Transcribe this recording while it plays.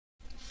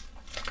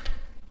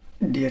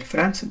Dear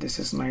friends, this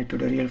is my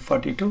tutorial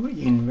 42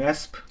 in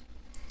VASP.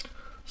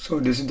 So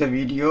this is the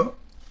video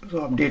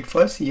update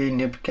for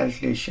CI-NEB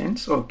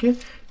calculations. Okay,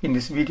 in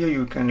this video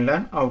you can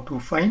learn how to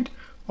find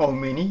how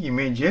many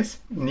images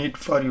need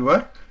for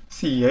your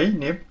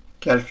CI-NEB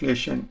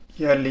calculation.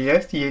 Earlier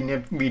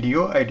CI-NEB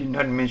video I did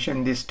not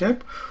mention this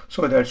step,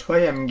 so that's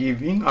why I'm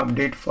giving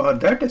update for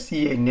that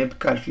CI-NEB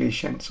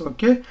calculations.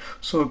 Okay,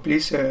 so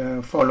please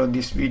follow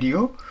this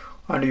video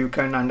and you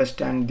can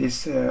understand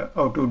this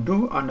how to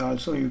do, and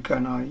also you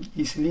can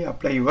easily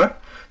apply your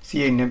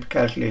CI-NEB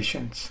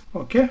calculations.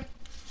 Okay,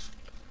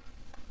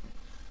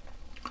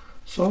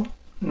 so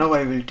now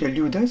I will tell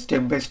you the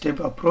step-by-step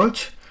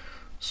approach.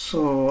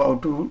 So how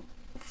to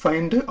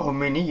find how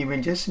many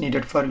images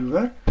needed for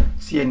your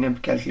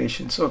CI-NEB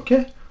calculations.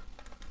 Okay,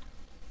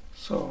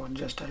 so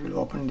just I will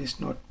open this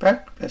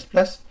notepad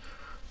plus.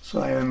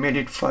 So I have made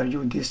it for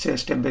you this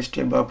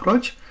step-by-step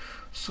approach,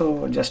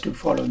 so just to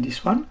follow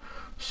this one.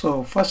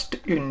 So first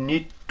you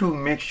need to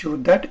make sure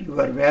that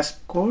your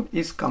VASP code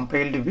is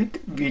compiled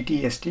with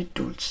VTST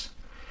tools.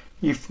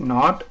 If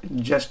not,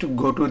 just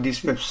go to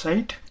this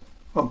website.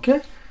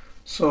 Okay,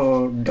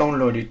 so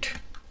download it,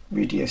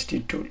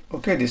 VTST tool.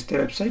 Okay, this is the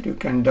website you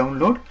can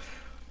download,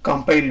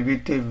 compile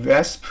with a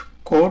VASP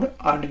code,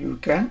 and you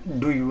can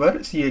do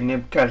your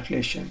CI-NEB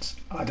calculations.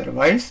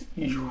 Otherwise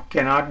you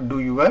cannot do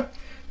your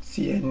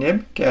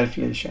CI-NEB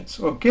calculations.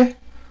 Okay,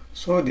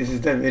 so this is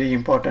the very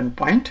important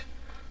point.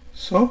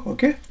 So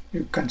okay,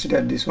 you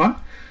consider this one.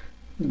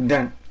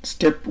 Then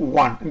step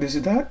 1, this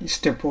is the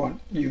step 1.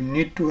 You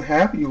need to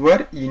have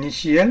your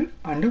initial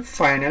and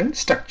final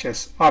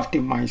structures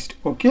optimized.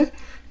 Okay,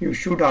 you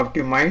should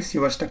optimize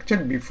your structure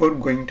before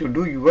going to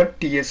do your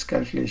TS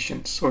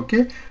calculations.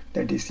 Okay,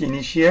 that is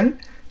initial.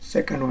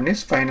 Second one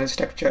is final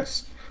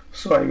structures.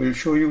 So I will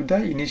show you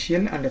the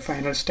initial and the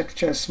final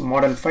structures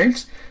model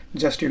files.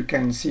 Just you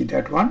can see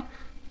that one.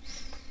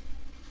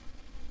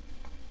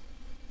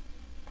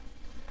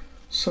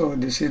 So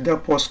this is the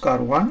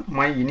postcard one,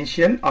 my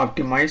initial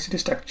optimized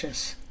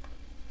structures.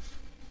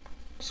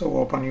 So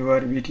open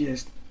your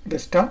VTS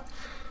desktop.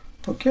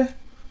 Okay,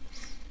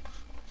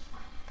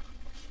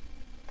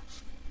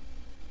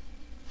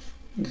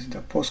 this is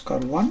the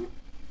postcard one,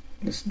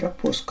 this is the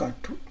postcard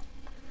 2.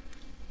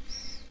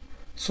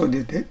 So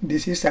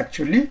this is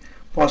actually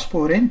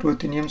phosphorane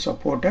ruthenium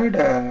supported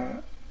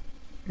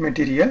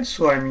material,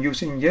 so I'm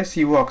using a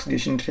CO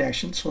oxidation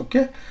reactions.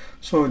 Okay,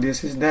 so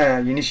this is the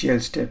initial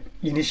step,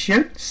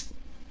 initial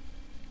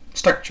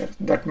structure.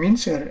 That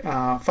means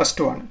first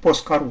one,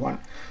 postcard 1.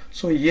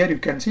 So here you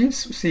can see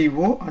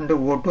CO and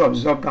O2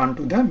 absorbed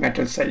onto the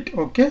metal side.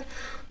 Okay,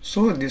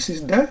 so this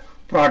is the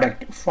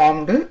product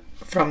formed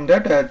from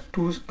that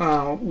two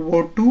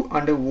O2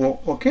 and O.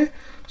 Okay,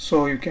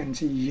 so you can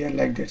see here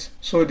like this.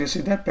 So this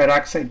is the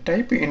peroxide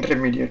type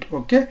intermediate.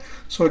 Okay,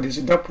 so this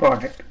is the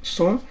product.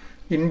 So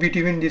in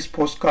between this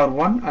postcard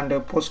 1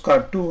 and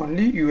postcard 2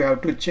 only you have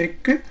to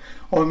check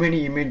how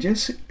many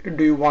images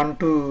do you want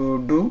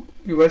to do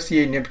your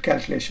CI-NEB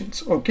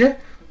calculations. Okay,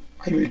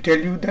 I will tell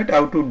you that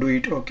how to do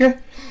it. Okay,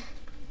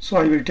 so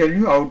I will tell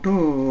you how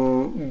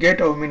to get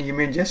how many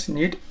images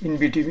need in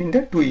between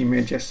the two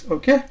images.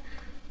 Okay,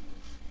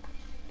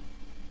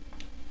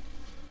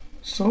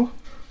 so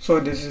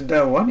this is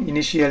the one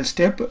initial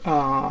step.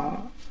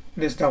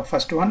 This is the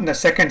first one. The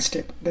second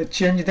step, they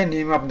change the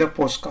name of the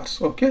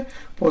postcards. Okay,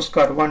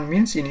 postcard 1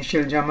 means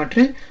initial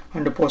geometry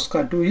and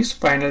postcard 2 is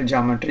final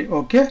geometry.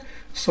 Okay,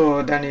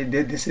 so then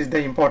this is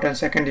the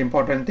second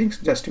important things,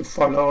 just to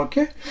follow.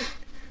 Okay,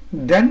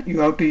 then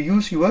you have to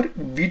use your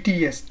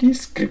VTST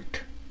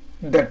script,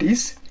 that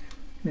is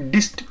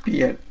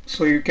dist.pl.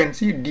 so you can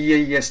see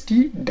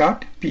dist.pl.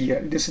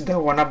 this is the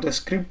one of the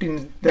script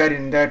in that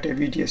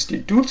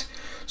VTST tools,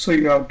 so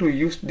you have to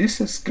use this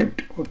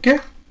script. Okay,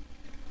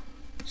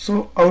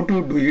 so how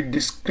to do it,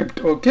 this script?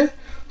 Okay,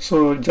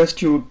 so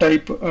just you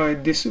type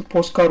this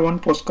postcard 1,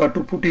 postcard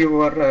 2, put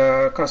your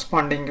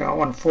corresponding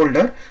one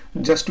folder.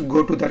 Just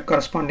go to that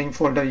corresponding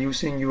folder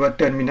using your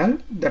terminal,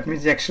 that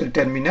means Excel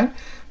terminal.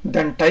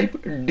 Then type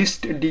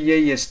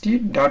dist.pl.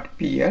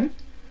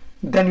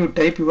 Then you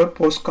type your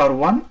postcard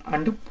 1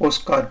 and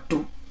postcard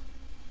 2.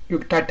 You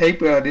type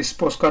this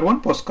postcard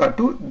 1, postcard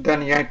 2,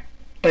 then you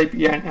type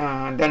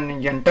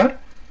then enter.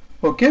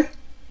 Okay,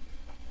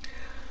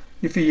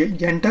 if you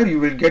enter you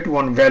will get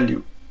one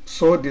value.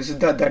 So this is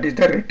that is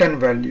the return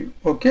value.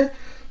 Okay,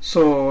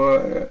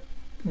 so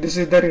this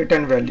is the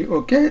return value.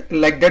 Okay,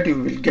 like that you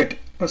will get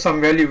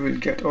some value you will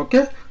get.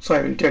 Okay, so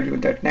I will tell you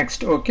that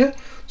next. Okay,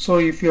 so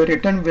if your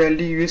return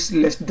value is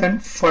less than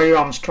 5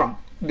 Armstrong,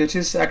 this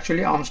is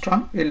actually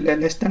Armstrong,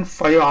 less than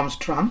 5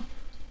 Armstrong,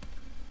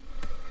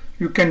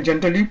 you can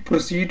generally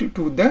proceed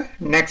to the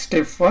next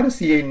step for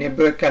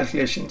CI-NEB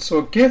calculations.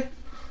 Okay,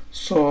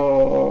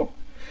 so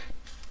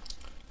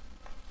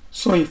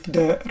if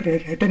the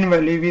return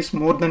value is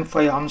more than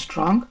 5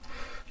 Armstrong,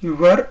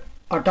 your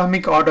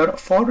atomic order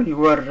for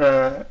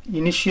your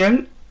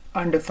initial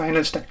and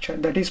final structure,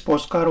 that is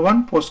postcard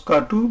 1,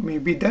 postcard 2 may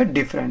be the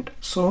different.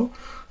 So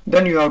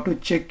Then you have to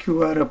check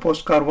your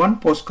postcard 1,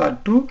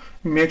 postcard 2,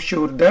 make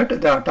sure that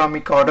the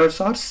atomic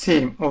orders are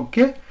same.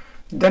 Okay,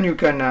 then you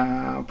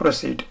can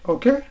proceed.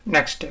 Okay,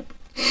 next step.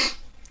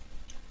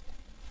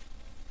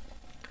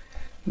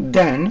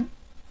 Then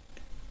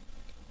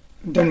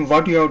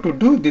what you have to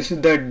do, this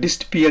is the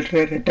dist PL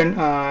return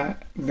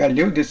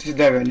value, this is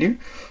the value,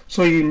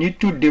 so you need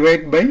to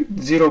divide by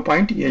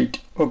 0.8.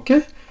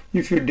 okay,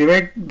 if you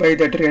divide by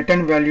that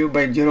return value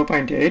by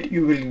 0.8,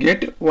 you will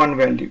get one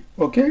value.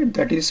 Okay,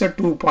 that is a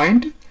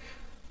 2.17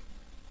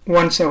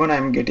 I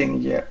am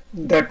getting here.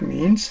 That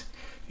means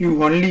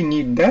you only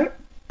need the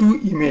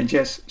 2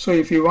 images. So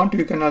if you want,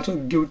 you can also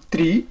give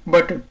 3,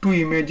 but 2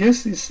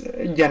 images is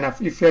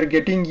enough. If you are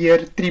getting here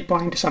 3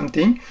 point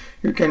something,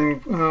 you can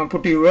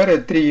put your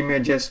 3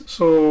 images.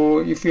 So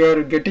if you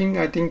are getting,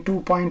 I think,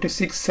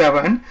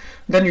 2.67,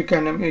 then you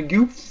can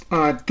give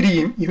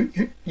 3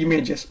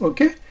 images.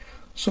 Okay,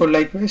 so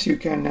likewise you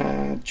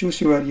can choose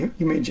your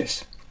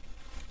images.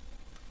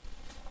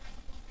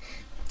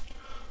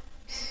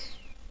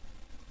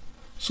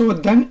 So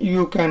then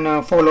you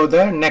can follow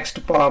the next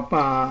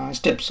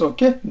steps.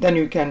 Okay, then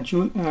you can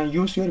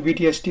use your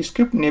VTST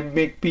script NEB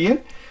make PL,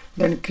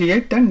 then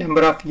create the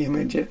number of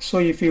images. So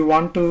if you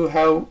want to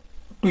have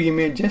 2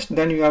 images,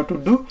 then you have to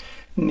do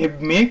NEB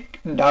make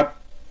dot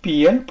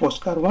PL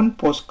postcard 1,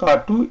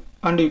 postcard 2,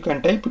 and you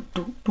can type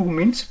 2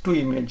 means 2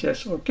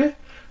 images. Okay,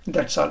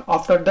 that's all.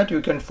 After that, you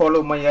can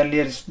follow my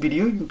earlier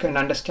video, you can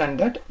understand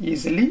that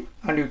easily,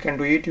 and you can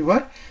do it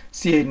your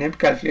CI-NEB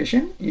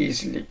calculation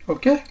easily.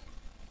 Okay.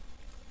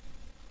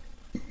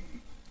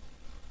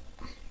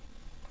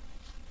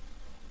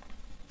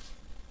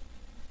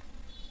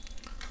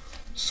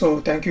 So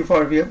thank you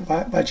for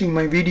watching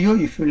my video.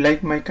 If you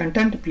like my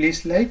content,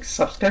 please like,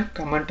 subscribe,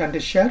 comment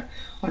and share,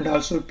 and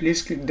also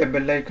please click the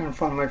bell icon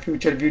for my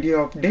future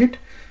video update.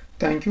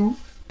 Thank you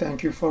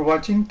for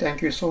watching.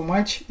 Thank you so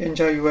much.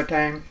 Enjoy your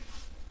time.